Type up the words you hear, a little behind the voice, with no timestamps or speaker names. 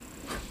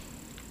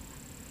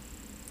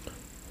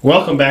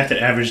Welcome back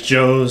to Average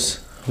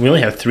Joe's. We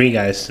only have 3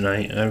 guys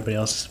tonight. Everybody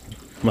else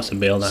must have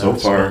bailed out. So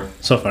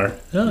far.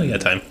 Oh, you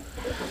got time.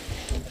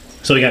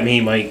 So we got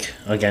me, Mike,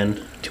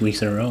 again, 2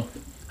 weeks in a row.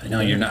 I know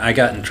you're not. I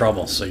got in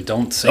trouble, so you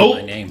don't say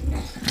my name.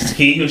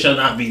 He who shall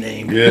not be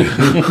named. Yeah.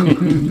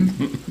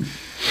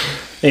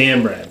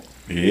 And Brad.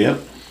 Yep.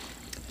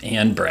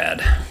 And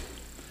Brad.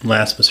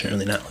 Last but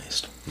certainly not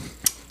least.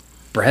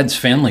 Brad's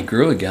family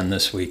grew again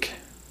this week.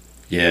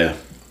 Yeah.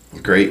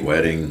 Great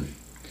wedding.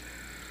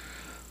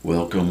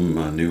 Welcome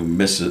new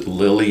Mrs.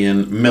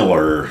 Lillian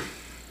Miller.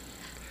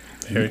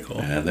 Very cool.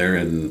 They're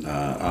in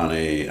on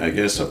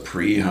a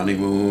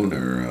pre-honeymoon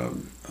or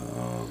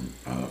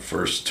a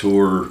first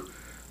tour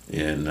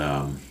in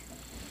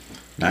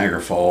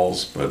Niagara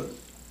Falls, but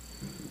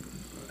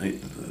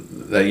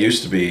that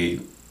used to be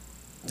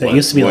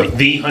like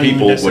the honeymoon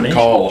people destination. would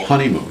call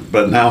honeymoon,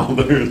 but now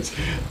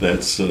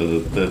that's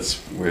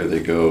where they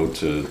go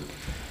to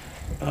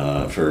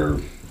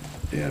for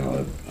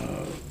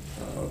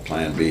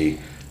plan B,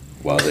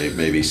 while they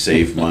maybe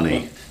save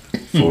money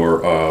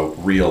for a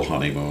real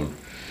honeymoon.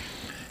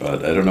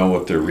 But I don't know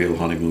what their real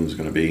honeymoon is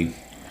going to be.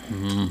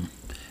 Mm.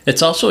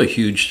 It's also a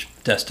huge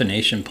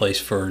destination place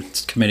for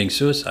committing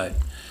suicide.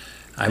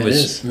 I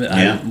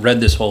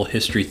read this whole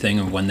history thing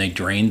of when they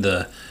drained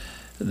the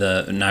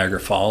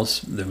Niagara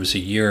Falls. There was a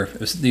year. It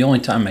was the only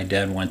time my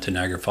dad went to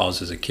Niagara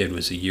Falls as a kid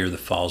was the year the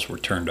falls were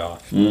turned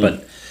off.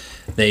 But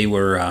they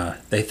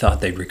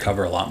thought they'd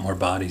recover a lot more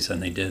bodies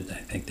than they did. I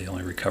think they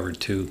only recovered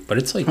 2. But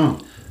it's like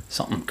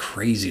something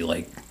crazy,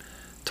 like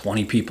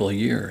 20 people a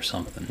year or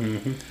something.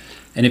 Mm-hmm.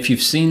 And if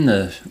you've seen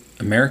the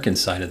American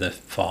side of the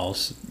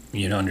falls,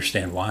 you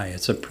understand why.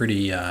 It's a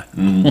pretty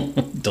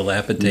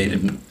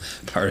dilapidated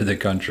part of the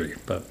country,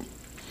 but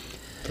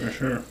for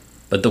sure.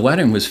 But the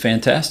wedding was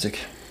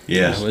fantastic.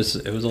 Yes,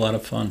 it was a lot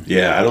of fun.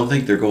 Yeah, I don't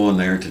think they're going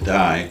there to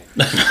die.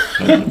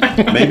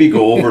 Maybe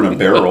go over in a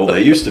barrel.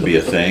 That used to be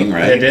a thing,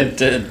 right? They did.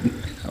 Did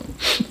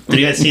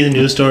you guys see the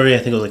news story? I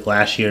think it was like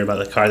last year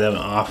about the car that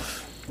went off.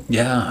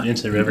 Yeah,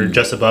 into the river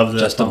just above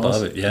the falls.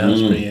 Above it. Yeah, it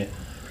was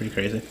pretty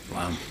crazy.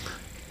 Wow.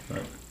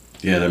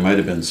 Yeah, there might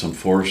have been some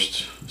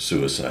forced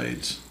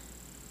suicides.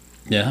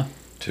 Yeah.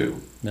 Too.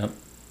 Yep.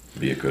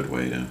 Be a good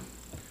way to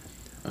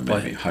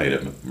maybe hide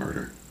a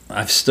murder.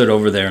 I've stood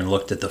over there and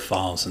looked at the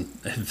falls and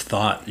have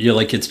thought,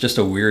 it's just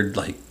a weird,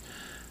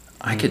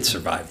 I could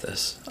survive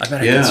this. I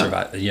bet I could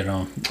survive,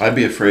 I'd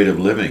be afraid of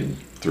living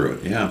through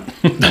it, yeah.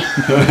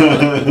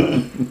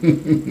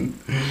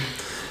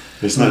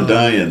 It's not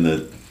dying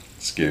that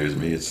scares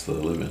me, it's the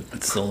living.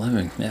 It's the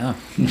living, yeah.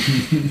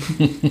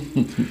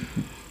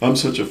 I'm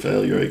such a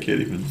failure, I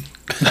can't even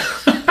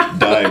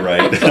die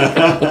right.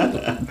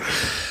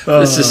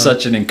 This is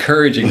such an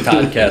encouraging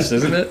podcast,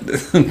 isn't it?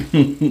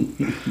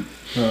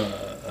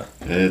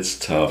 It's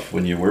tough.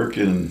 When you work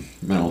in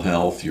mental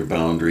health, your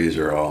boundaries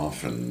are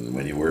off, and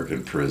when you work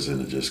in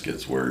prison, it just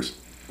gets worse.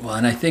 Well,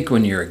 and I think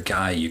when you're a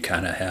guy, you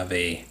kind of have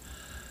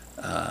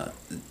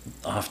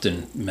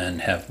often men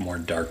have more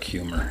dark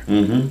humor.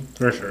 Mm-hmm.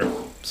 For sure.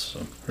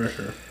 So, for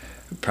sure.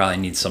 We probably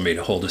need somebody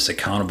to hold us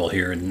accountable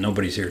here, and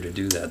nobody's here to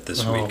do that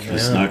this week. Man.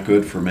 It's not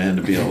good for man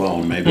to be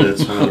alone. Maybe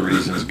that's one of the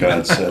reasons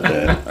God said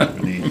that.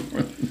 We need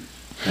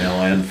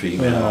male and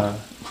female.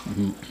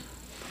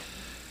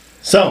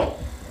 So,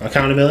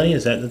 accountability,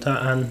 is that the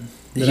on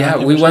the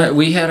document?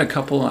 We had a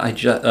couple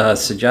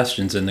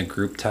suggestions in the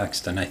group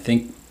text, and I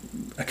think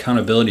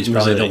accountability is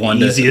probably the one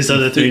easiest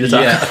of the 3 to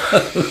talk.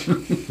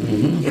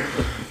 Mm-hmm.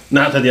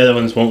 Not that the other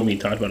ones won't be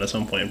talked about at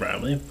some point,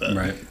 probably. But.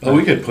 Right. Well,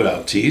 we could put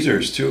out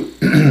teasers too,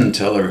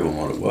 tell everyone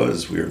what it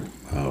was. We're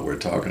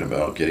talking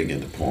about getting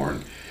into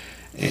porn,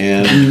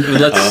 and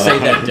let's say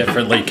that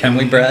differently, can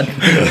we, Brad?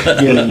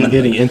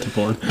 Getting into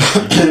porn,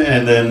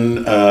 and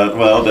then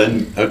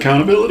then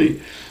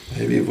accountability.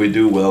 Maybe if we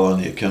do well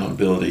on the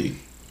accountability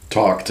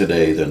talk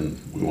today,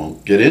 then we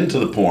won't get into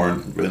the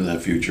porn in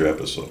that future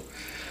episode.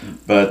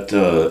 But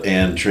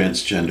and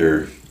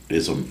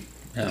transgenderism,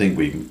 I think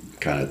we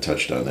kind of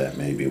touched on that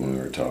maybe when we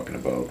were talking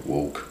about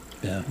woke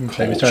culture. We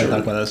started to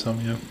talk about that some,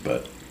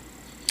 But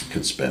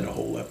could spend a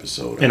whole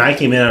episode. And I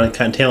came in on a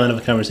tail end of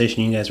a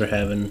conversation you guys were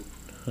having.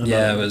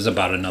 It was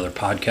about another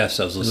podcast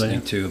I was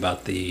listening to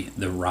about the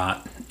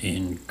rot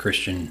in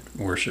Christian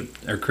worship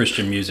or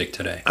Christian music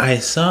today. I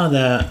saw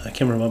that. I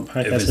can't remember what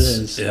podcast it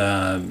is.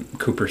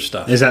 Cooper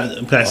stuff. Is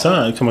that? I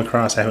saw it come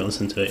across. I haven't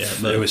listened to it yet.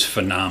 But it was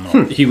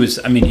phenomenal. He was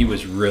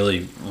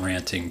really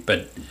ranting,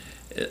 but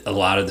a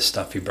lot of the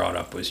stuff he brought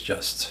up was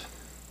just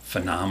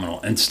phenomenal,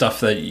 and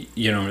stuff that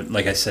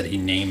like I said, he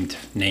named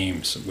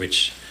names,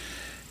 which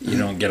you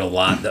don't get a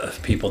lot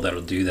of people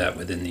that'll do that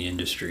within the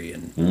industry,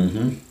 and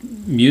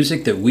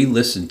music that we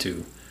listen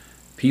to,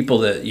 people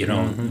that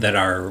that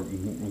are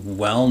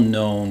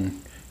well-known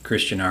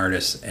Christian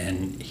artists,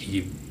 and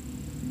he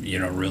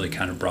really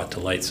kind of brought to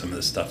light some of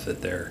the stuff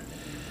that they're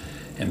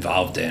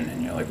involved in,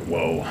 and you're like,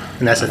 whoa.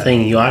 And that's the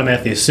thing, you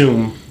automatically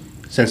assume,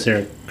 since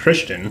they're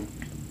Christian,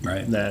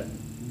 right, that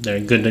they're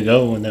good to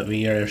go and that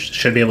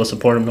should be able to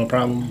support them no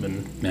problem.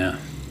 And yeah,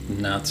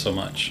 not so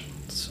much.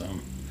 So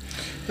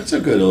That's a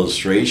good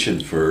illustration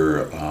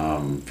for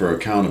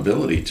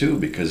accountability too,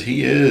 because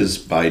he is,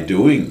 by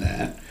doing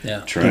that,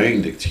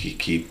 trying to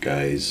keep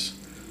guys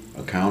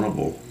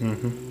accountable.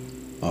 Do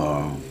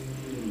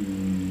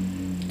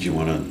you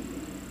want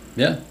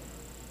to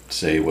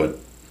say what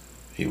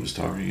he was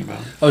talking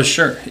about? Oh,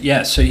 sure.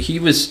 Yeah. So he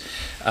was,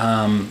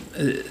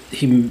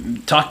 he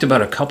talked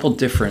about a couple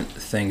different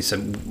things.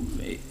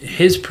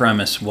 His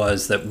premise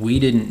was that we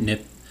didn't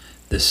nip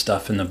this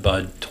stuff in the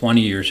bud 20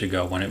 years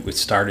ago when it was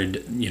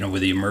started,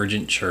 with the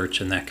emergent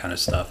church and that kind of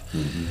stuff.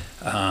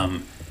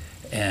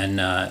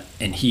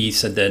 And he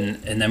said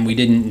then we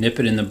didn't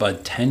nip it in the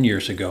bud 10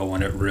 years ago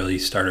when it really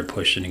started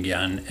pushing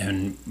again.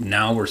 And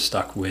now we're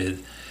stuck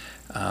with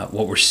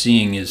what we're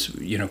seeing is,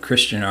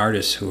 Christian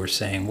artists who are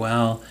saying,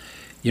 well,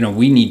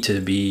 we need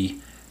to be,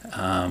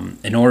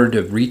 in order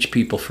to reach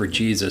people for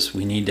Jesus,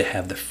 we need to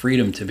have the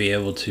freedom to be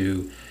able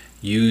to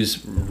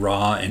use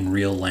raw and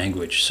real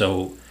language.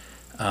 So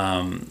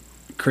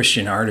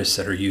Christian artists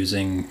that are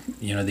using,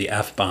 the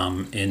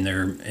F-bomb in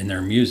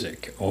their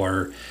music,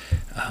 or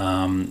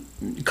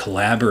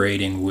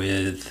collaborating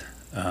with,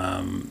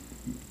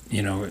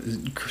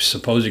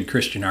 supposed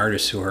Christian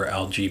artists who are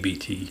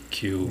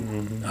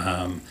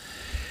LGBTQ.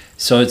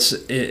 So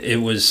it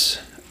was.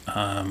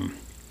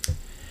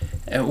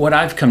 What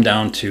I've come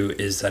down to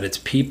is that it's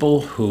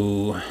people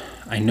who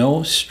I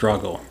know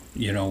struggle,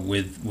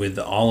 with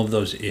all of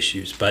those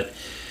issues, but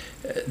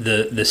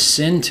the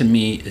sin to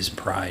me is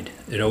pride.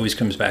 It always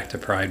comes back to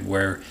pride,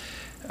 where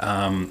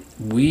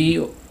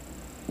we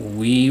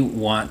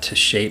want to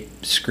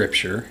shape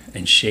Scripture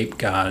and shape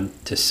God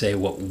to say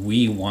what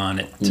we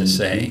want it to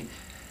say,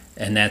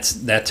 and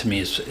that to me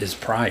is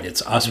pride.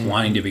 It's us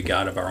wanting to be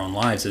God of our own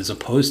lives, as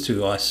opposed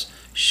to us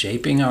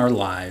shaping our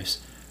lives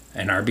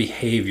and our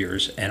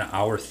behaviors and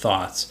our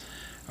thoughts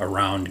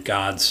around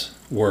God's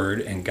word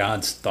and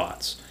God's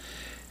thoughts.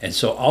 And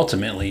so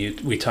ultimately,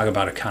 we talk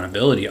about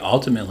accountability.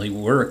 Ultimately,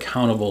 we're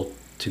accountable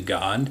to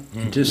God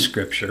and to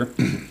Scripture.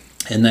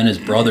 And then as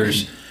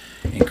brothers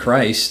in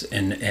Christ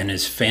and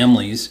as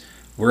families,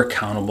 we're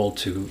accountable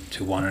to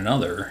one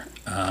another.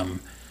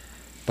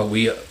 But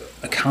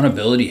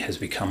accountability has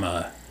become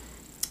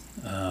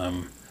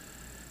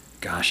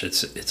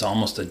it's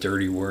almost a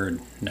dirty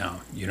word now.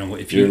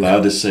 If you're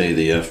allowed to say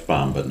the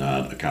F-bomb, but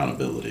not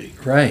accountability.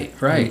 Right.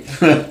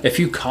 If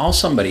you call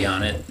somebody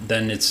on it,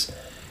 then it's,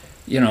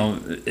 you're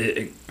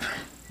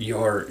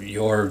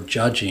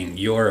judging,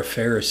 you're a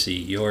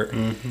Pharisee,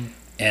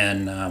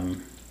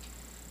 and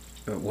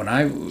when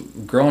I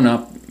grown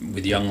up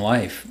with Young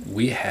Life,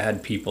 we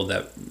had people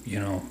that,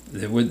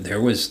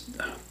 there was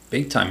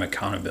big time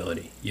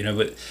accountability,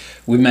 but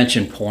we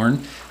mentioned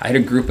porn. I had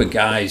a group of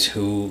guys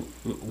who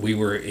we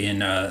were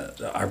in,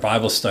 our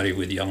Bible study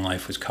with Young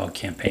Life was called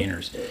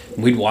Campaigners.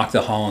 We'd walk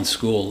the hall in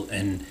school,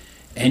 and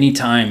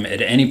anytime,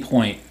 at any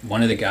point,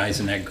 one of the guys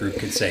in that group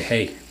could say,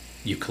 "Hey,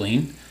 you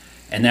clean?"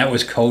 And that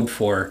was code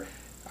for,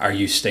 are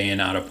you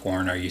staying out of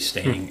porn? Are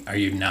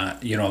you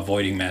not,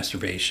 avoiding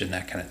masturbation,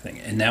 that kind of thing.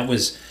 And that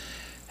was,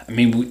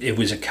 it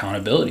was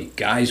accountability.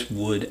 Guys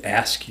would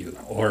ask you,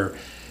 or,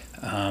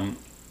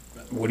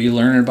 what are you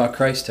learning about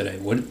Christ today?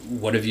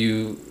 What have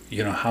you,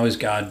 how has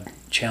God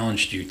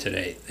challenged you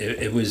today?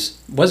 It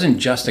wasn't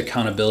just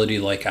accountability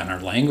like on our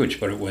language,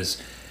 but it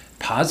was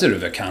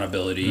positive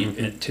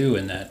accountability too,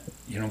 in that,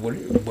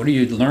 what are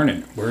you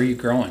learning? Where are you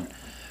growing?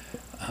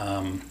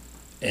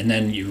 And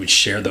then you would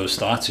share those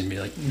thoughts and be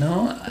like,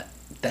 no,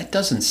 that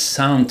doesn't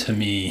sound to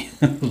me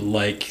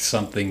like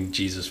something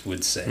Jesus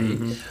would say.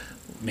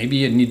 Maybe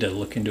you need to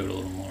look into it a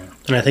little more.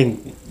 And I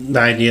think the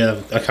idea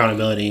of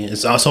accountability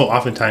is also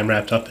oftentimes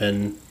wrapped up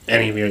in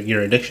any of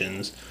your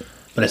addictions,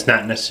 but it's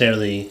not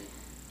necessarily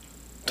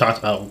talked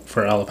about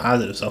for all the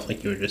positive stuff,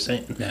 like you were just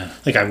saying. Yeah.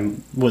 Like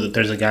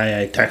there's a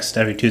guy I text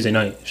every Tuesday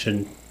night.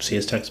 Should see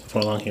his text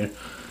before long here.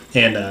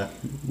 And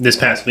this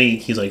past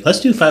week, he's like,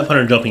 let's do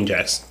 500 jumping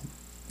jacks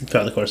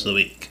throughout the course of the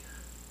week,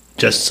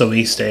 just so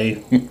we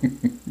stay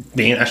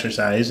being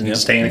exercised and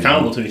staying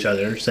accountable to each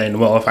other, saying,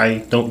 well, if I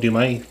don't do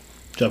my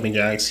jumping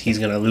jacks, he's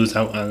going to lose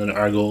out on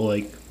our goal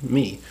like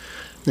me.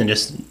 And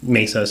just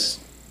makes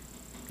us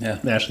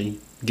actually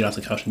get off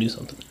the couch and do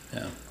something.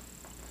 Yeah.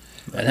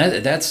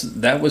 And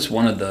that was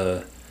one of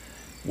the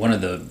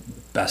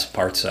best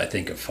parts, I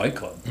think, of Fight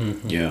Club.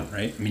 Yeah.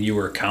 Right? You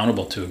were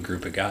accountable to a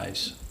group of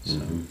guys.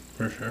 So.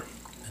 For sure.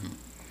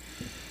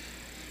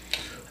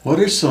 What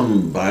are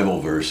some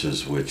Bible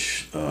verses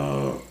which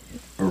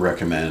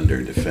recommend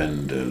or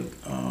defend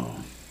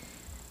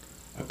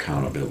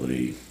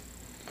accountability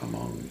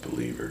among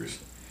believers?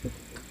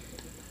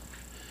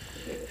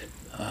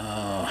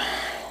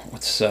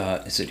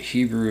 Is it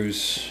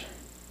Hebrews?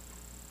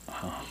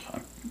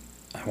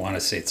 I want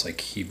to say it's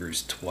like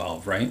Hebrews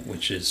 12, right?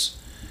 Which is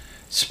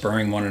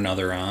spurring one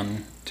another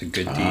on to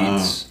good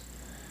deeds.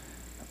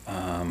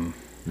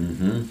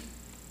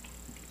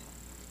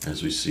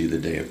 As we see the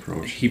day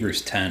approach.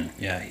 Hebrews 10.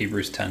 Yeah,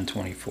 Hebrews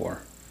 10:24.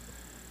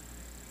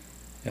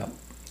 Yep.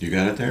 You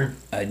got it there?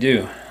 I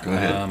do. Go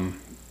ahead.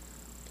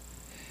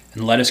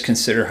 And let us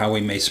consider how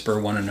we may spur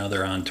one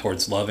another on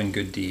towards love and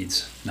good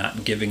deeds,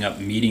 not giving up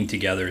meeting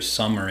together as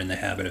some are in the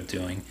habit of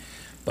doing,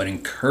 but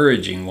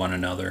encouraging one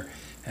another,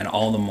 and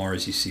all the more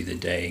as you see the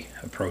day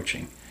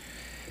approaching.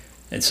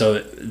 And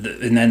so,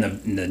 and then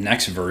the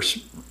next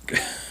verse,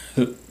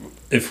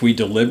 if we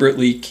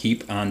deliberately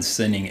keep on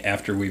sinning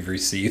after we've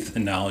received the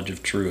knowledge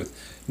of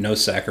truth, no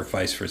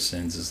sacrifice for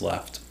sins is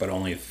left, but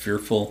only a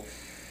fearful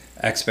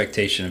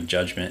expectation of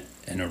judgment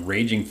and a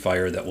raging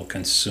fire that will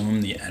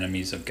consume the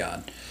enemies of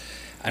God.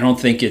 I don't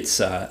think it's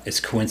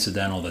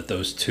coincidental that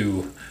those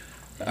two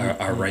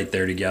are right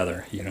there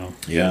together, you know.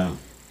 Yeah,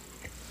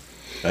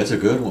 that's a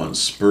good one.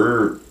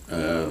 Spur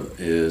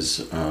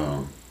is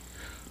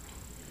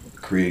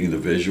creating the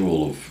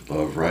visual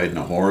of riding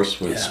a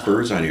horse with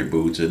spurs on your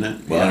boots, isn't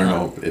it? Well, I don't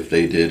know if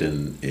they did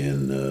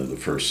in the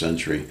first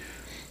century.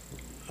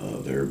 I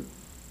don't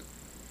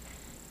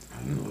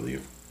know.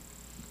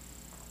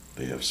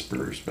 They have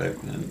spurs back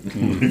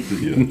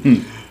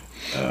then.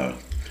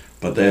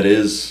 But that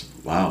is,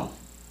 wow,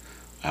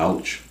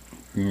 ouch.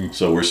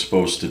 So we're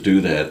supposed to do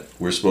that.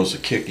 We're supposed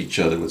to kick each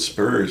other with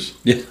spurs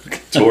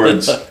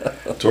towards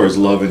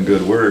love and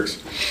good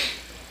works.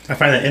 I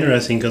find that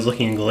interesting because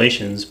looking in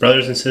Galatians,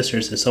 brothers and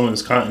sisters, if someone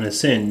is caught in a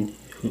sin,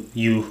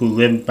 you who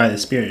live by the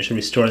Spirit should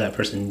restore that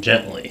person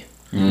gently.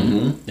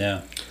 Mm-hmm.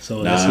 Yeah. So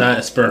it's not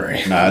a spur.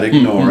 Not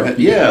ignore it.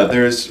 Yeah,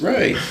 there's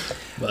right.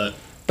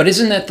 But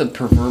isn't that the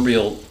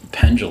proverbial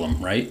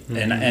pendulum, right?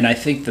 Mm-hmm. And I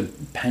think the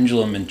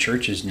pendulum in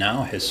churches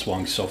now has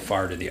swung so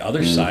far to the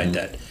other side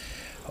that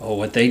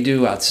what they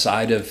do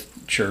outside of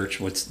church,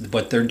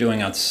 what they're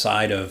doing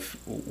outside of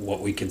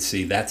what we can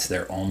see, that's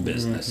their own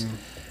business. Mm-hmm.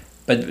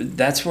 But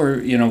that's where,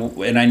 you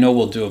know, and I know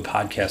we'll do a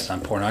podcast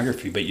on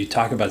pornography, but you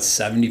talk about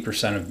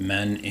 70% of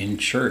men in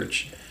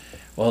church.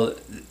 Well,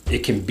 it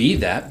can be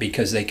that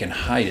because they can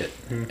hide it,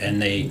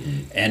 and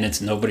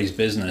it's nobody's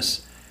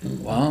business.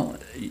 Well,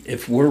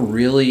 if we're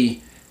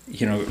really,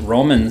 you know,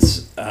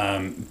 Romans,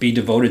 be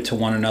devoted to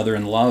one another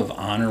in love,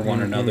 honor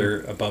one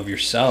another above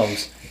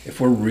yourselves. If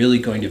we're really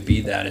going to be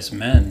that as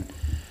men,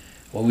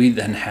 well, we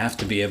then have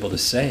to be able to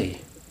say,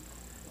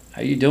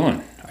 how you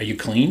doing? Are you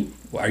clean?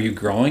 Are you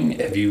growing?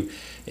 Have you,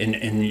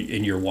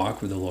 in your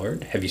walk with the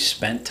Lord, have you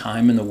spent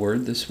time in the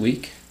Word this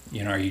week?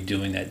 You know, are you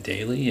doing that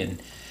daily? And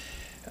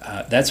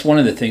that's one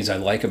of the things I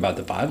like about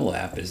the Bible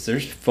app is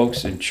there's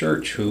folks in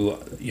church who,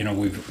 you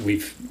know,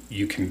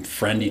 you can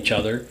friend each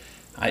other.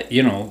 I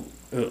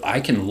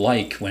can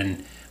like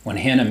when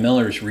Hannah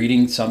Miller's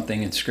reading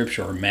something in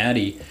Scripture or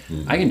Maddie,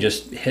 I can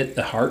just hit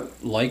the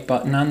heart like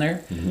button on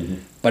there.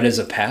 But as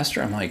a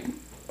pastor, I'm like,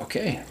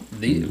 okay,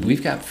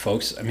 we've got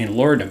folks. I mean,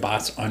 Laura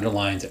DeBotts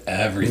underlines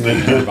everything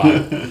in her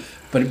Bible,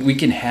 but we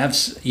can have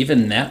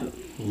even that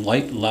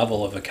light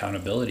level of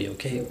accountability.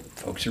 Okay,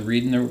 folks are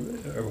reading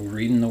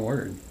the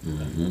Word.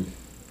 Mm-hmm.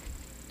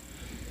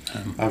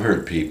 I've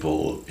heard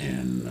people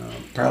in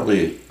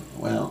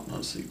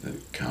let's see,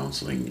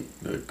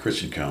 the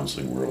Christian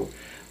counseling world,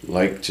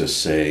 like to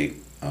say,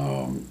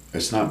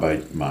 it's not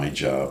my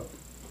job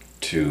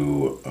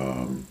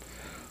to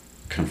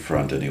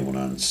confront anyone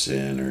on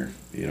sin or,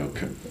 you know,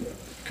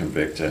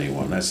 convict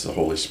anyone. That's the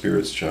Holy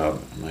Spirit's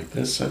job. I'm like,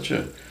 that's such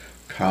a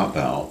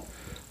cop-out,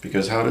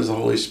 because how does the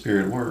Holy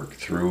Spirit work?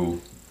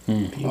 Through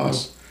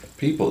us,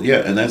 people. Yeah,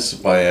 and that's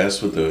why I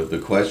asked with the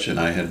question.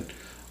 I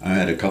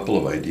had a couple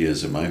of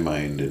ideas in my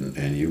mind,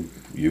 and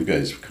you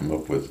guys have come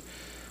up with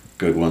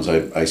good ones.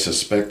 I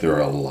suspect there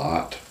are a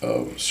lot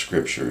of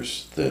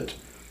scriptures that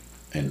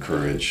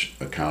encourage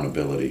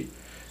accountability,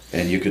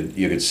 and you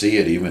could see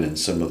it even in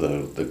some of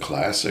the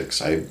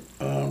classics. I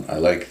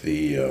like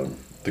the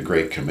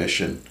Great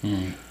Commission,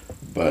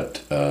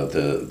 but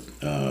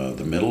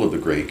the middle of the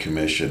Great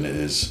Commission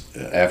is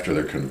after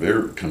they're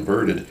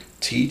converted,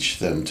 teach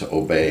them to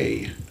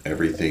obey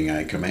everything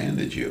I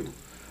commanded you.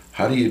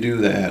 How do you do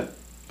that?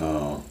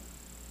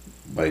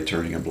 By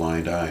turning a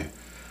blind eye.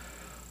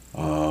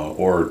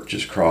 Or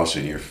just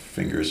crossing your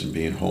fingers and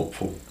being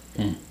hopeful.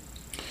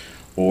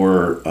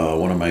 Or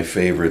one of my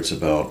favorites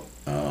about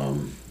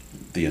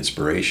the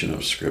inspiration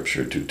of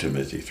Scripture, 2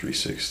 Timothy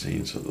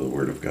 3:16. So the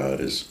Word of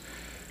God is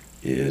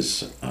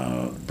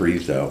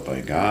breathed out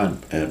by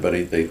God, but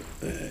it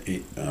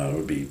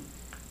would be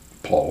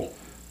Paul.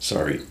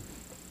 Sorry.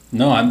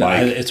 No,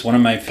 it's one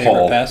of my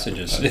favorite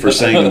passages. For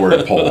saying the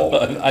word Paul.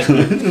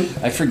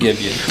 I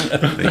forgive you.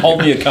 Hold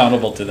me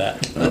accountable to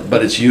that.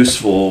 But it's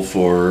useful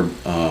for,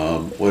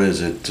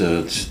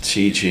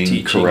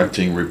 teaching,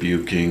 correcting,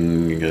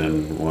 rebuking,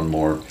 and one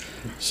more.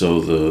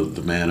 So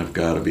the man of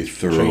God to be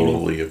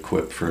thoroughly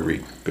equipped for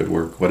every good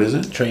work. What is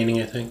it?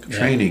 Training, I think.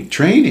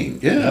 Training,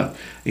 yeah.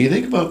 You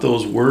think about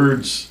those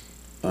words,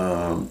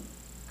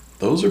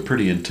 those are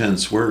pretty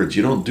intense words.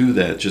 You don't do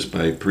that just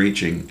by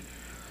preaching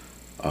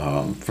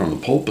from the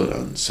pulpit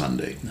on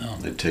Sunday. No.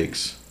 It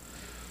takes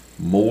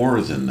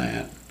more than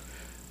that.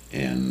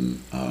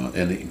 And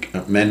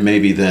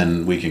maybe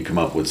then we can come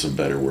up with some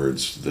better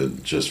words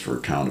than just for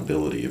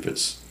accountability if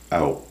it's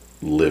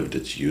outlived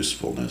its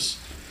usefulness.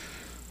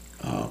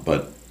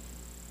 But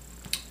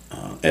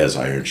As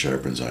Iron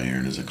Sharpens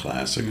Iron is a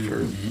classic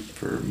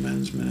for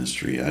men's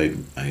ministry. I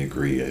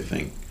agree. I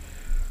think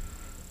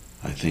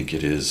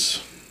it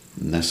is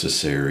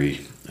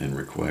necessary and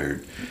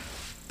required.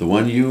 The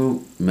one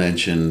you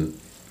mentioned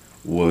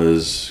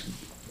was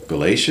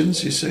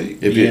Galatians, you say?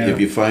 If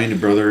you find a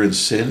brother in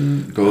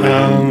sin, go to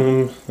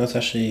him. That's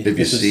actually, if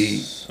you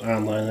see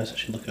online, let's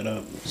actually look it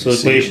up. So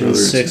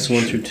Galatians 6,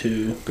 1 through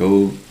 2.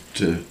 Go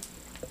to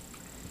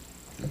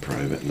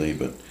privately,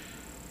 but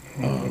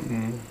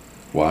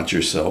watch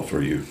yourself,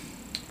 or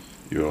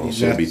you'll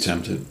also be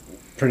tempted.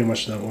 Pretty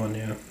much that one,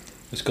 yeah.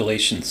 It's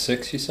Galatians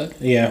 6, you said?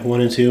 Yeah,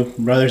 1 and 2.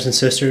 Brothers and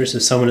sisters,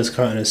 if someone is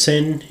caught in a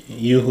sin,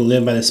 you who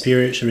live by the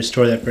Spirit should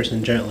restore that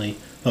person gently.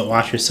 But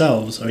watch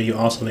yourselves, or you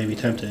also may be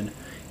tempted.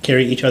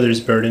 Carry each other's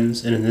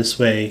burdens, and in this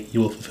way you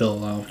will fulfill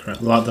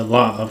the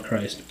law of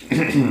Christ.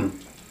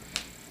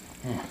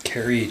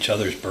 Carry each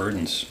other's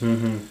burdens.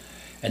 Mm-hmm.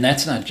 And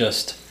that's not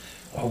just,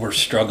 we're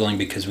struggling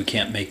because we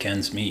can't make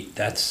ends meet.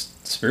 That's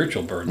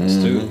spiritual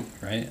burdens too,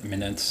 right? I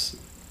mean, I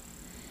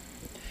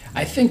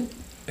think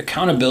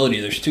accountability,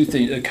 there's two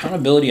things.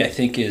 Accountability, I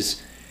think,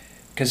 is,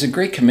 because the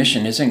Great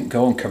Commission isn't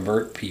go and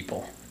convert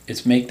people.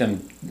 It's make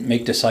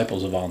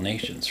disciples of all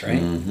nations,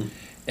 right? Mm-hmm.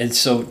 And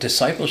so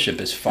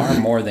discipleship is far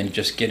more than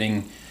just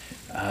getting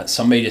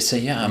somebody to say,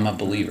 yeah, I'm a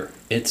believer.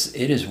 It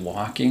is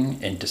walking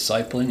and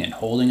discipling and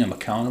holding them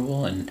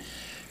accountable. And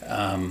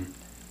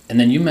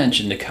then you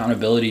mentioned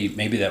accountability,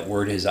 maybe that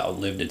word has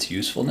outlived its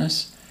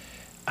usefulness.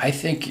 I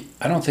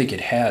don't think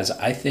it has.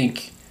 I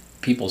think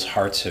people's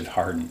hearts have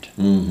hardened,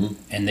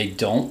 and they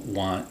don't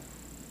want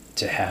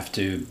to have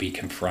to be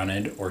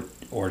confronted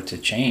or to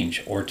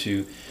change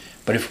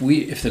but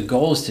if the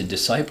goal is to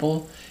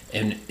disciple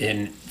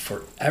and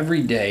for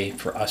every day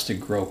for us to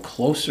grow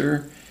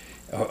closer,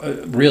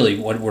 really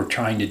what we're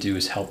trying to do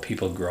is help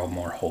people grow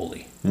more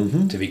holy,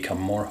 to become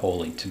more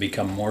holy, to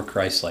become more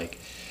Christ-like.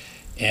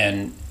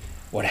 And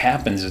what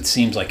happens, it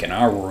seems like in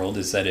our world,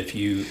 is that if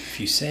you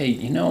say,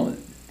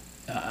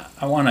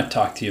 I want to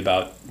talk to you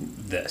about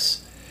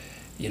this,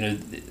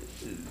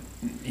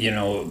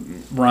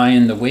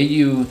 Ryan, the way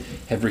you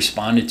have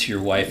responded to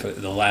your wife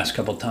the last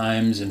couple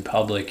times in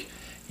public,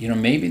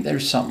 maybe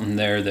there's something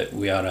there that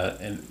we ought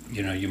to,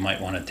 you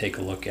might want to take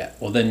a look at.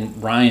 Well,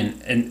 then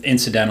Ryan, and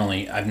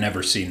incidentally, I've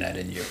never seen that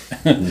in you,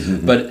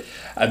 but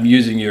I'm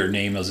using your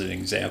name as an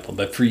example.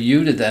 But for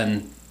you to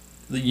then,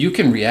 you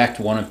can react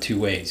one of two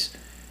ways.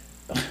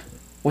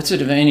 What's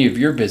it of any of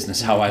your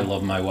business how I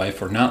love my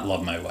wife or not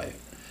love my wife?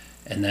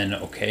 And then,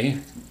 okay,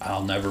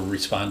 I'll never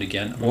respond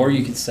again. Or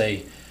you could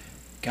say,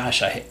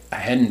 gosh, I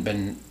hadn't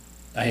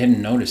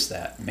noticed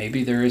that.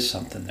 Maybe there is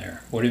something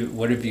there.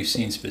 What have you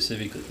seen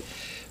specifically?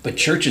 But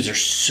churches are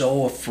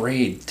so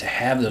afraid to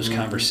have those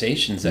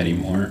conversations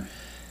anymore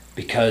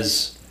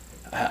because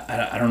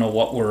I don't know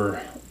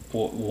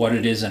what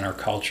it is in our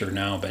culture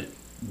now, but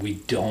we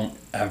don't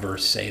ever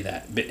say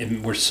that.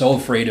 And we're so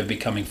afraid of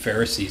becoming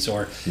Pharisees,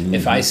 or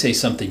if I say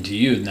something to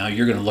you, now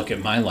you're going to look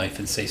at my life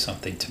and say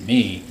something to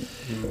me.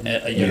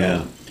 You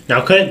know.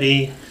 Now, could it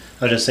be,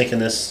 I was just thinking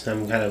this,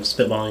 I'm kind of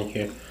spitballing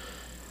here.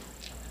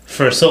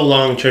 For so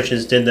long,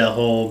 churches did that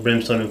whole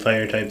brimstone and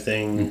fire type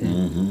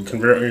thing.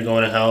 Convert or you're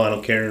going to hell. I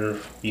don't care.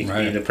 You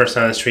can be the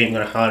person on the street. I'm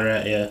going to holler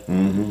at you.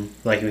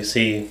 Like we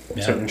see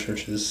certain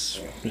churches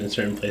in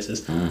certain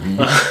places.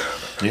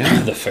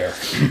 The fair.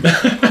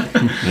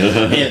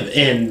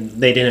 and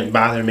they didn't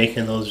bother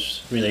making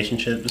those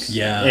relationships.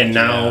 And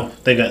now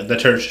the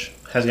church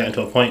has gotten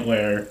to a point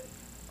where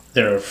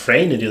they're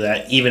afraid to do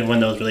that, even when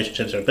those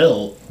relationships are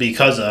built,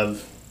 because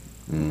of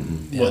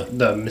what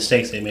the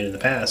mistakes they made in the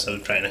past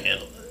of trying to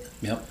handle it.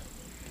 Yep.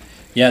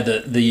 Yeah.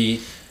 The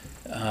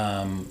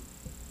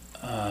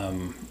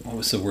what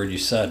was the word you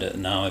said?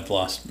 Now I've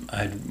lost.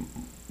 I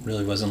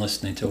really wasn't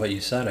listening to what you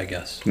said, I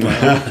guess.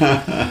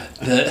 But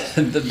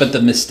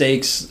the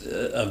mistakes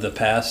of the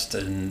past,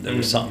 and there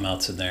was something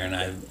else in there, and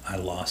I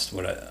lost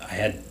what I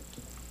had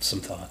some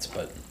thoughts,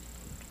 but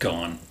go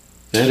on.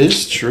 That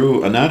is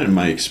true. Not in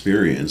my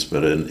experience,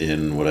 but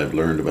in what I've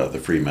learned about the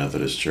Free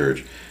Methodist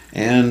Church,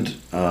 and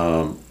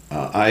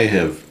I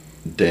have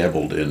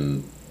dabbled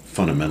in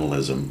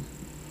fundamentalism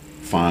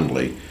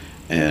fondly,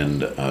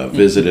 and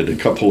visited a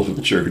couple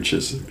of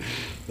churches.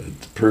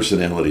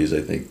 Personalities,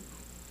 I think,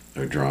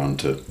 are drawn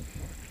to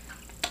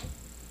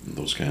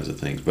those kinds of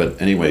things.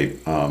 But anyway,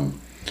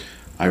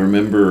 I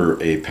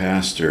remember a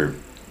pastor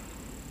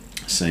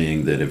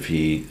saying that if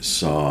he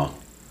saw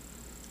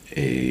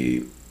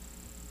a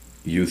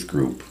youth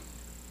group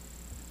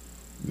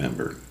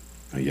member,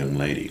 a young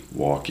lady,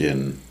 walk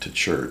in to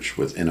church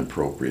with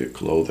inappropriate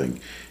clothing,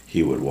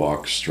 he would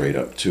walk straight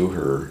up to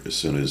her as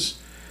soon as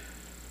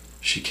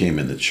she came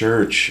in the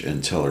church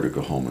and tell her to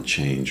go home and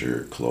change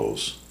her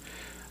clothes.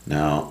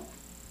 Now,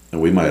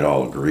 we might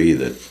all agree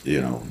that,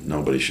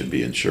 nobody should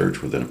be in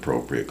church with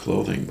inappropriate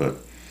clothing, but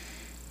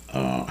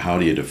how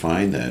do you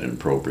define that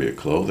inappropriate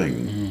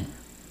clothing?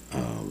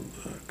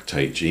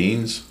 Tight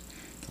jeans,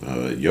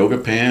 yoga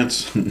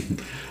pants,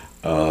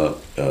 a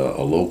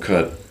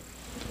low-cut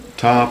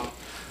top,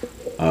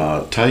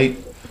 tight,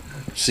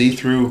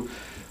 see-through.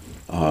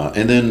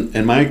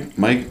 And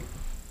my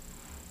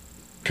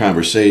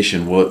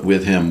conversation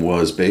with him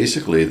was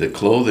basically the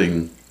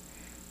clothing.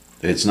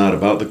 It's not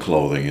about the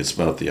clothing; it's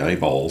about the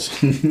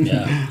eyeballs.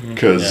 Yeah,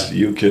 Because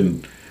you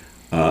can,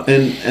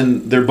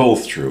 and they're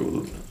both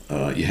true.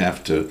 You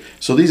have to.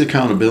 So these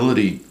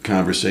accountability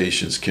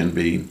conversations can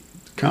be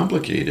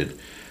complicated,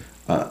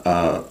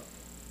 and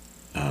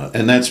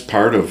that's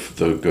part of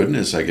the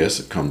goodness, I guess,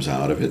 that comes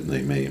out of it. And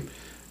they may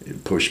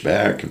push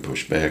back and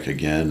push back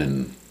again,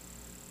 and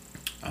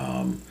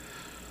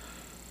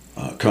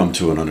come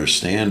to an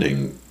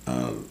understanding.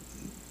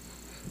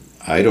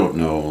 I don't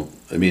know.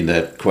 I mean,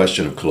 that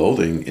question of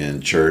clothing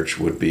in church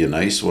would be a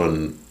nice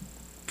one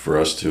for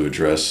us to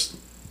address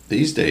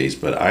these days,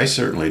 but I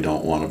certainly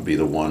don't want to be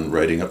the one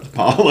writing up the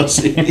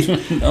policy.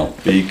 No.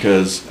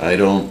 Because I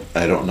don't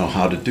know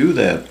how to do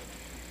that.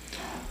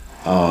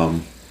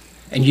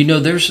 And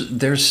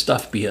there's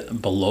stuff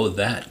below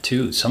that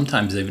too.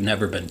 Sometimes they've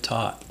never been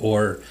taught,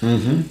 or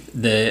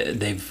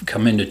they've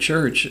come into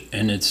church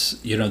and it's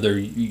they're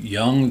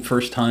young,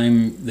 first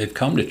time they've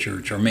come to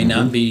church, or may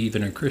not be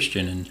even a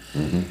Christian. And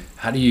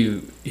how do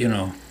you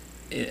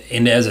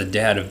and as a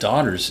dad of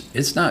daughters,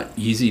 it's not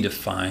easy to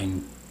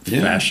find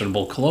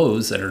fashionable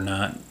clothes that are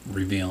not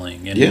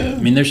revealing. And I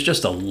mean, there's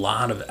just a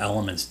lot of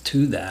elements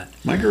to that.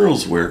 My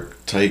girls wear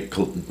tight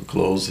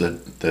clothes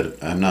that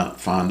I'm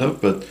not fond of,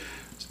 but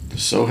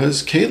so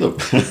has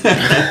Caleb.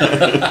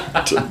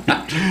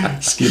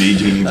 Skinny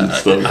jeans and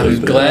stuff. I was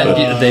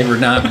glad they were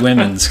not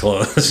women's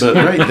clothes. But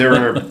right,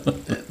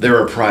 there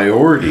are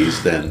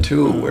priorities then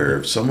too, where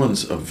if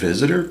someone's a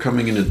visitor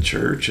coming into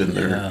church and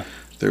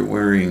they're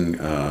wearing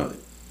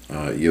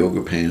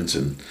yoga pants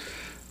and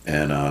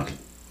a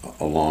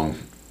long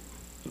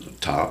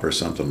top or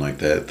something like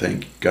that,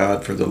 thank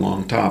God for the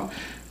long top,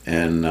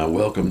 and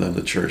welcome them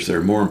to church. There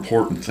are more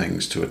important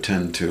things to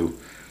attend to.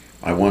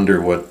 I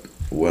wonder what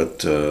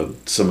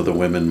some of the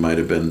women might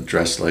have been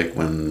dressed like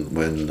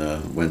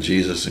when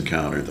Jesus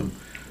encountered them.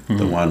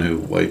 The one who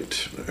wiped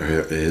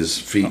his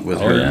feet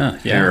with her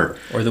hair,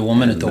 or the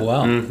woman at the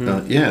well.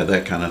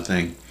 That kind of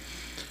thing.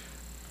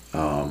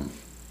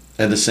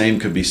 And the same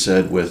could be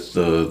said with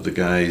the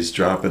guys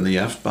dropping the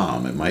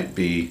F-bomb. It might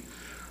be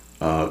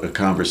a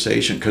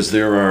conversation, because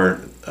there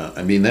are.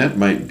 That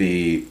might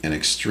be an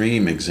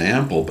extreme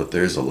example, but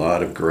there's a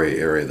lot of gray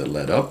area that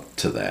led up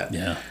to that.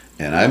 Yeah.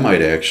 And I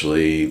might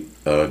actually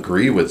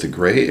agree with the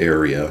gray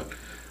area,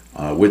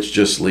 which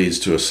just leads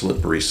to a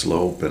slippery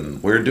slope.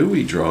 And where do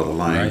we draw the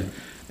line? Right.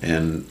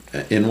 And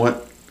in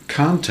what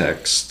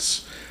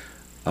contexts?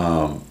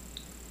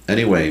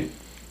 Anyway,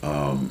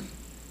 I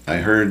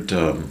heard,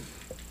 I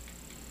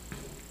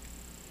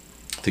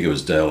think it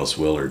was Dallas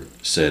Willard,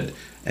 said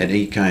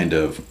any kind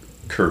of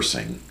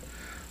cursing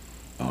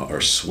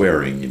or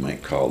swearing, you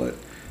might call it,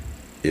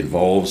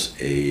 involves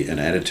an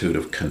attitude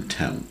of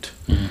contempt.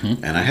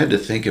 And I had to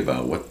think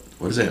about what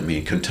does that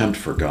mean? Contempt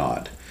for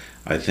God,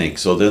 I think.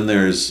 So then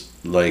there's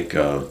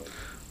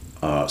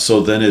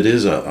so then it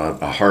is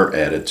a heart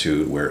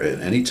attitude where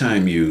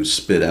anytime you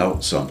spit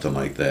out something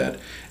like that,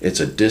 it's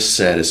a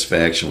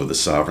dissatisfaction with the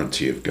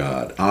sovereignty of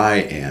God. I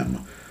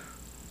am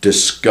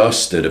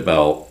disgusted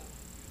about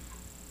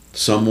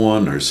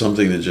someone or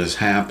something that just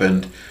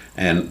happened,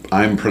 and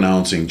I'm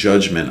pronouncing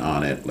judgment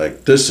on it.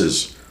 Like,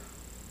 this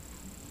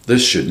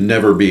should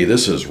never be.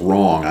 This is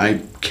wrong.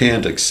 I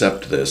can't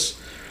accept this.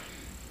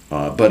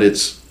 But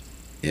it's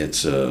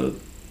a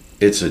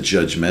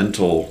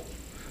judgmental.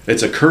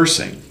 It's a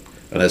cursing,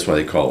 and that's why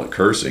they call it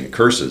cursing.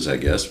 Curses, I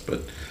guess.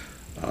 But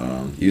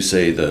you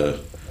say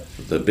the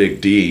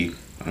big D.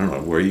 I don't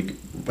know where you.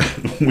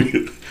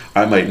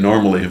 I might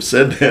normally have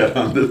said that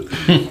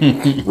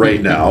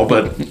right now,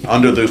 but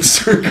under the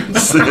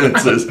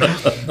circumstances,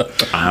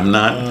 I'm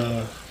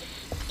not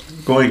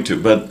going to.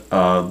 But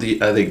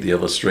I think the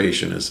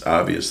illustration is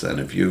obvious. Then,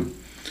 if you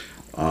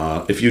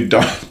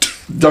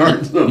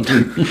darn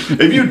something,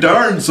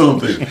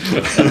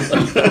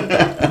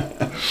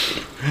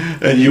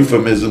 and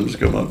euphemisms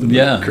come up in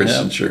the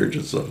Christian church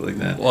and stuff like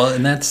that. Well,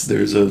 and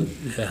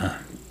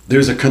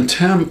there's a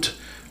contempt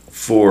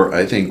for,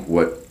 I think,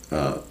 what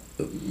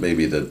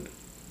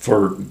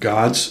for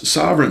God's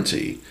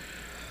sovereignty,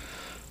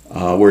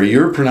 where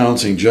you're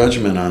pronouncing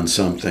judgment on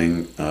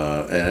something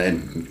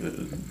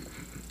and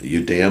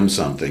you damn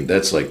something.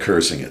 That's like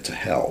cursing it to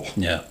hell.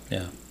 Yeah.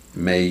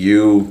 May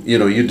you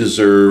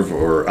deserve,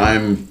 or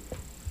I'm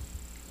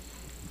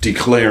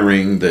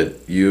declaring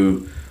that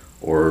you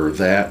or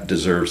that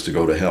deserves to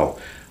go to hell.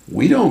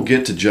 We don't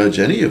get to judge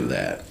any of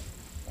that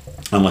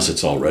unless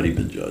it's already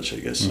been judged, I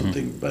guess,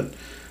 something. But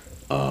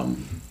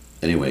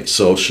anyway,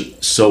 so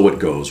it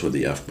goes with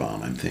the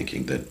F-bomb. I'm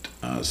thinking that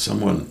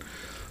someone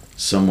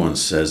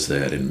says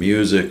that in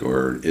music,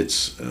 or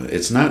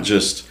it's not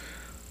just,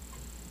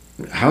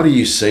 how do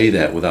you say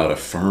that without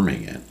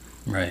affirming it?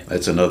 Right.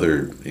 That's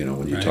another,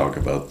 when you talk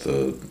about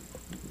the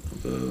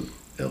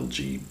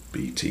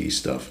LGBT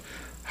stuff,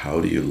 how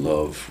do you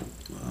love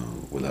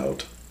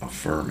without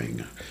affirming?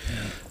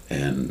 Yeah.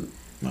 And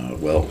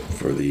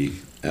for the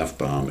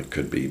F-bomb. It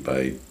could be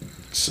by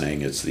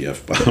saying it's the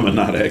F-bomb and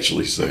not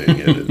actually saying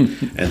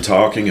it, and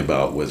talking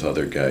about with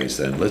other guys.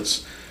 Then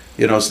let's,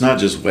 it's not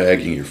just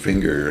wagging your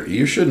finger.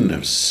 You shouldn't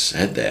have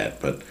said that,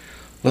 but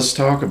let's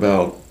talk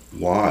about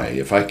why.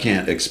 If I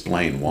can't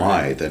explain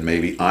why, then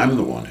maybe I'm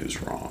the one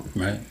who's wrong.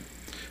 Right.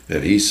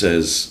 If he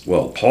says,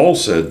 well, Paul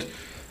said,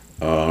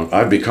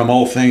 I've become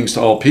all things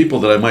to all people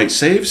that I might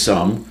save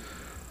some,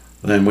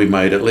 then we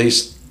might at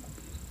least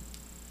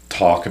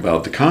talk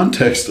about the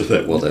context of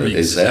that. Well,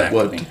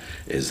 Exactly.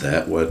 is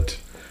that what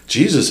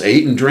Jesus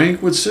ate and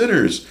drank with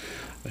sinners?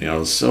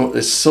 So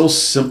it's so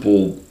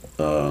simple,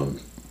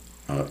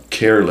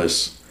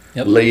 careless,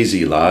 Yep.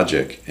 lazy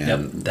logic,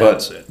 and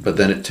that's it. but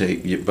then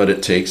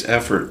it takes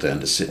effort then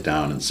to sit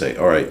down and say,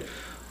 all right,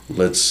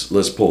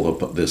 let's pull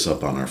this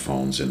up on our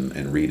phones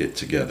and read it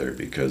together,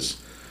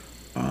 because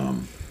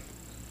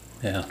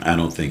Yeah. I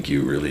don't think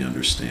you really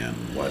understand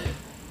what.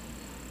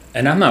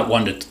 And I'm not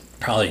one to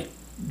probably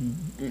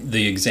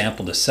the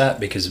example to set,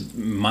 because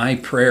my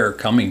prayer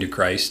coming to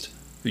Christ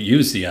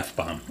used the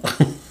F-bomb.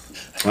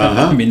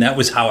 I mean, that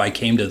was how I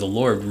came to the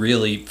Lord,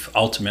 really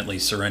ultimately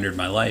surrendered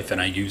my life,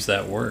 and I used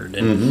that word.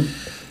 And,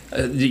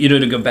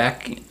 to go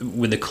back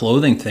with the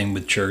clothing thing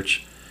with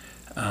church,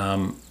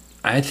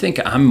 I think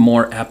I'm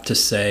more apt to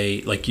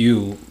say, like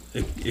you,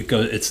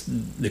 it's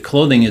the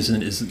clothing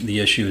isn't the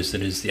issue as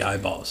it is the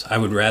eyeballs. I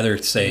would rather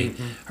say,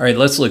 all right,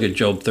 let's look at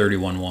Job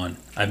 31:1.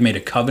 I've made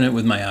a covenant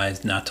with my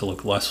eyes not to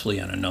look lustfully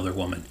on another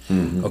woman.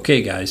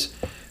 Okay, guys,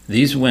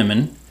 these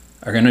women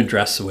are going to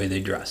dress the way they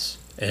dress,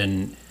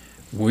 and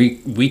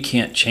we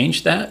can't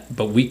change that,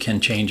 but we can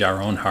change our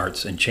own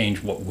hearts and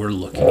change what we're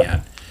looking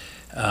at.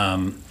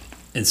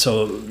 And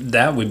so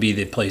that would be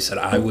the place that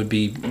I would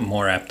be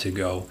more apt to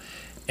go.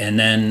 And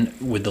then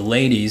with the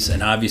ladies,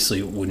 and obviously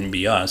it wouldn't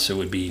be us, it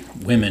would be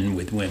women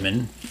with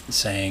women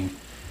saying,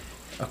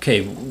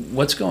 okay,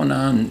 what's going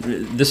on?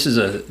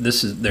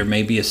 There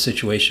may be a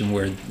situation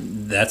where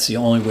that's the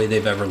only way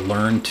they've ever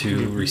learned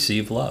to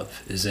receive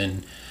love, is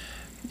in,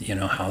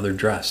 how they're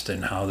dressed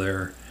and how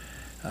they're,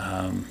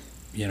 how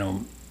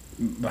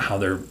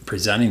they're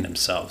presenting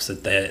themselves,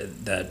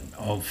 that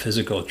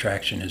physical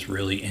attraction is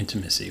really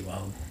intimacy.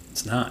 Well,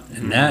 it's not.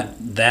 And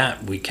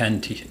that we can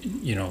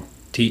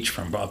teach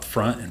from up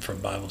front and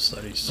from Bible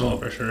studies. So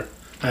for sure.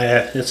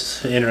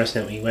 It's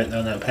interesting that we went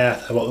down that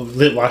path. I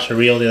watched a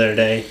reel the other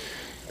day. I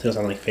think it was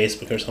on like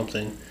Facebook or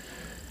something,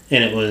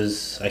 and it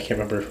was, I can't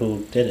remember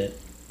who did it,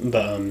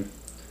 but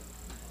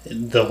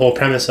the whole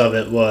premise of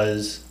it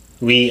was,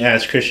 we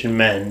as Christian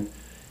men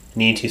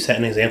need to set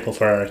an example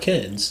for our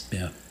kids,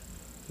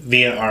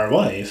 via our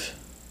wife,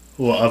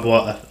 of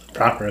what a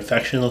proper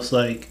affection looks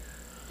like,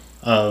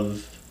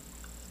 of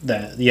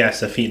that,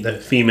 yes,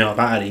 the female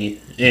body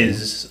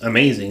is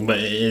amazing, but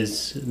it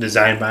is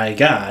designed by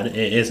God.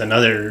 It is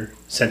another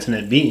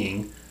sentient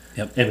being,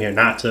 and we are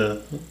not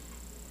to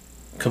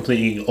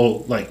completely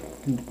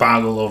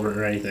boggle over it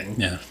or anything.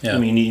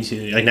 We need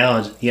to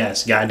acknowledge,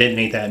 yes, God did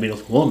make that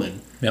beautiful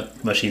woman,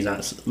 but she's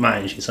not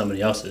mine, she's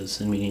somebody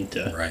else's, and we need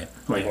to. Right.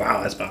 I'm like,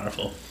 wow, that's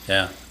powerful.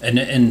 Yeah, and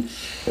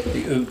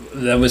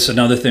that was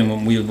another thing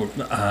when we were,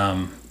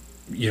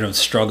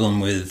 struggling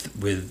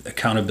with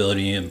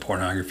accountability and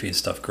pornography and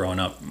stuff growing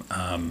up.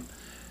 I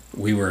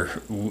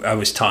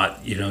was taught,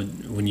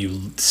 when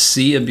you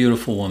see a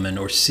beautiful woman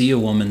or see a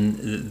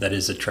woman that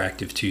is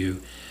attractive to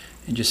you,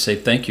 and just say,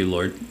 thank you,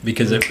 Lord,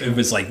 because it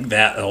was like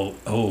that.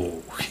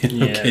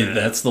 Okay,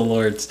 that's the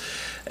Lord's,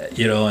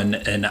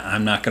 and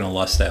I'm not going to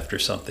lust after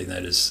something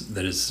that is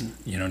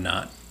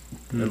not,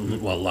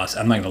 lust.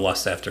 I'm not going to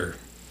lust after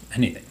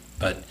anything,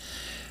 but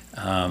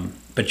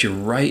you're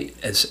right.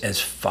 As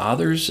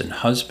fathers and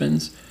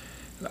husbands,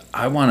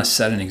 I want to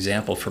set an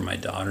example for my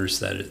daughters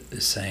that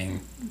is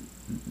saying,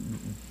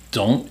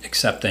 don't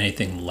accept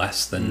anything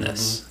less than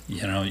this.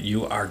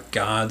 You are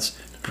God's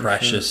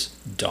precious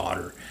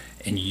daughter,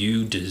 and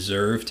you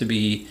deserve to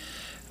be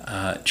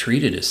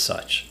treated as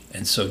such.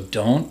 And so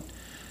don't,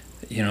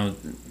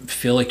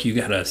 feel like you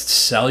got to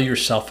sell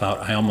yourself out.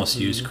 I almost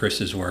used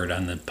Chris's word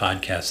on the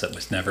podcast that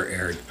was never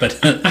aired,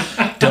 but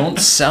don't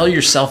sell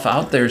yourself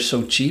out there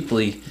so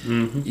cheaply.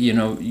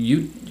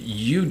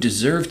 You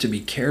deserve to be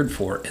cared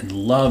for and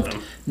loved,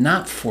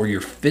 not for your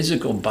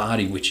physical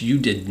body, which you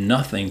did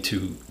nothing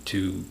to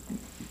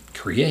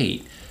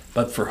create,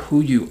 but for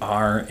who you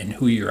are and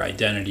who your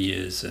identity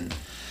is. And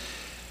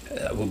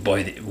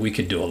we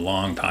could do a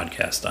long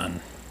podcast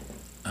on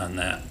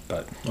that.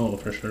 But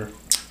for sure.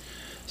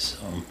 So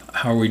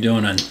how are we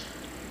doing on?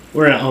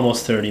 We're at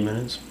almost 30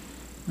 minutes.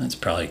 That's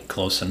probably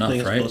close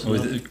enough, right? Close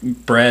enough.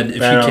 Brad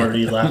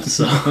already left,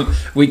 so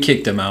we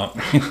kicked him out.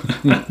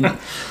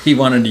 He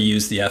wanted to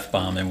use the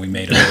F-bomb, and we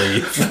made him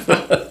leave.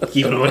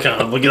 Keep him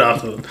accountable. We'll get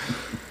off of him.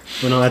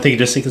 But no, I think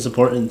it's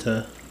important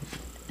to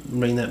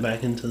bring that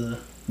back into the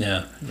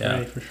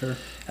fray, for sure.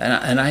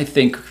 And I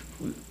think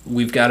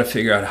we've got to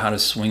figure out how to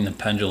swing the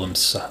pendulum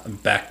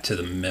back to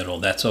the middle.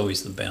 That's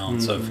always the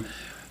balance of.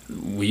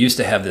 We used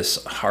to have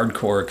this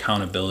hardcore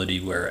accountability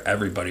where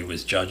everybody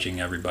was judging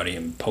everybody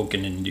and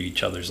poking into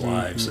each other's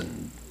lives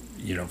and,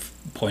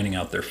 pointing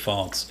out their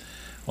faults.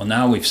 Well,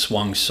 now we've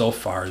swung so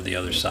far to the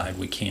other side,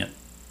 we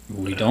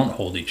don't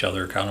hold each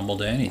other accountable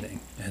to anything.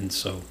 And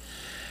so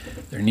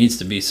there needs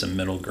to be some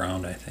middle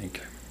ground, I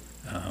think.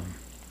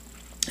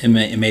 And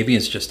maybe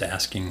it's just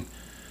asking,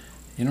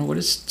 what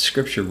does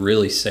Scripture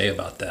really say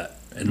about that?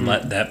 And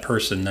let that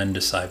person then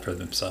decide for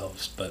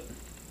themselves,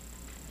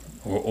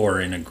 or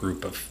in a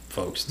group of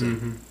folks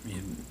to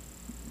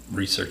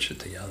research it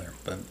together.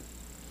 But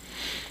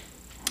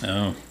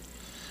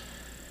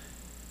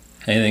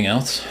anything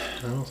else?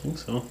 I don't think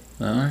so.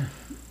 All right.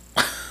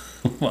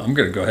 Well, I'm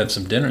gonna go have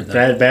some dinner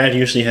then. Brad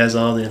usually has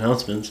all the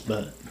announcements,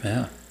 but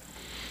yeah,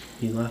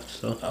 he left.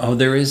 So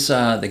there is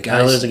the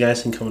guys. There's a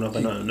guys thing coming up.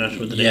 I'm not sure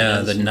what the date is. Yeah,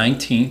 the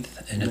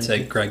 19th, and it's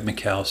at Greg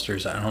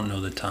McAllister's. I don't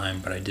know the time,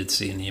 but I did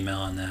see an email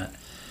on that.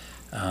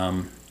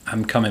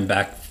 I'm coming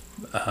back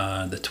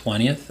the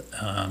 20th.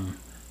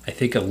 I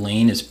think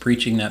Elaine is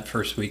preaching that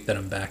first week that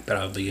I'm back, but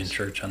I'll be in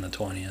church on the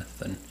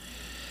 20th. And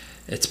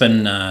it's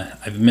been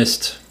I've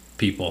missed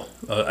people.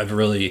 I've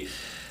really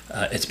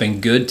it's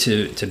been good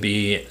to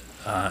be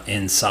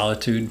in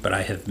solitude, but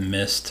I have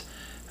missed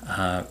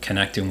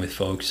connecting with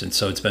folks, and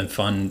so it's been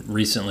fun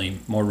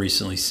more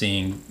recently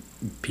seeing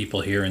people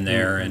here and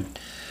there, and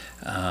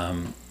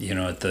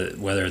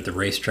whether at the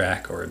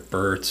racetrack or at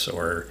Burt's,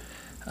 or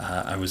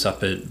I was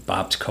up at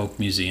Bob's Coke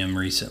Museum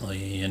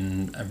recently,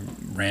 and I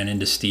ran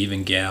into Steve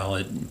and Gal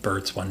at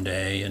Burt's one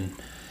day, and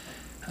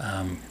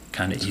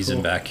kind of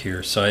easing back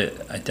here. So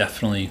I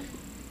definitely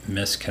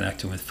miss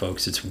connecting with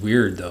folks. It's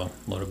weird though,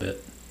 a little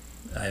bit.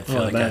 I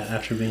feel like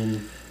after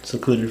being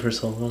secluded for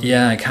so long.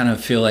 Yeah, I kind of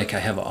feel like I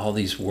have all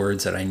these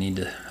words that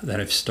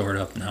I've stored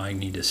up. Now I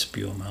need to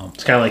spew them out.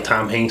 It's kind of like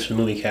Tom Hanks from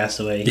the movie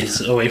Castaway.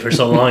 He's away for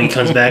so long, he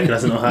comes back and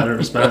doesn't know how to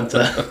respond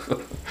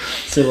to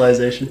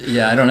civilization.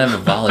 Yeah, I don't have a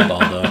volleyball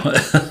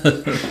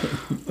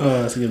though.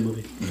 Oh, that's a good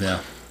movie.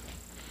 Yeah.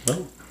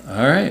 Well,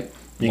 all right.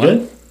 You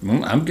good?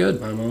 I'm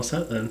good. I'm all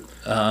set then.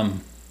 Are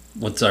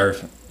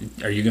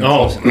you going to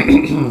close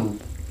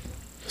it?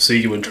 See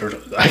you in church.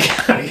 I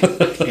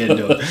can't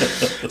do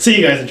it. See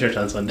you guys in church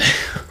on Sunday.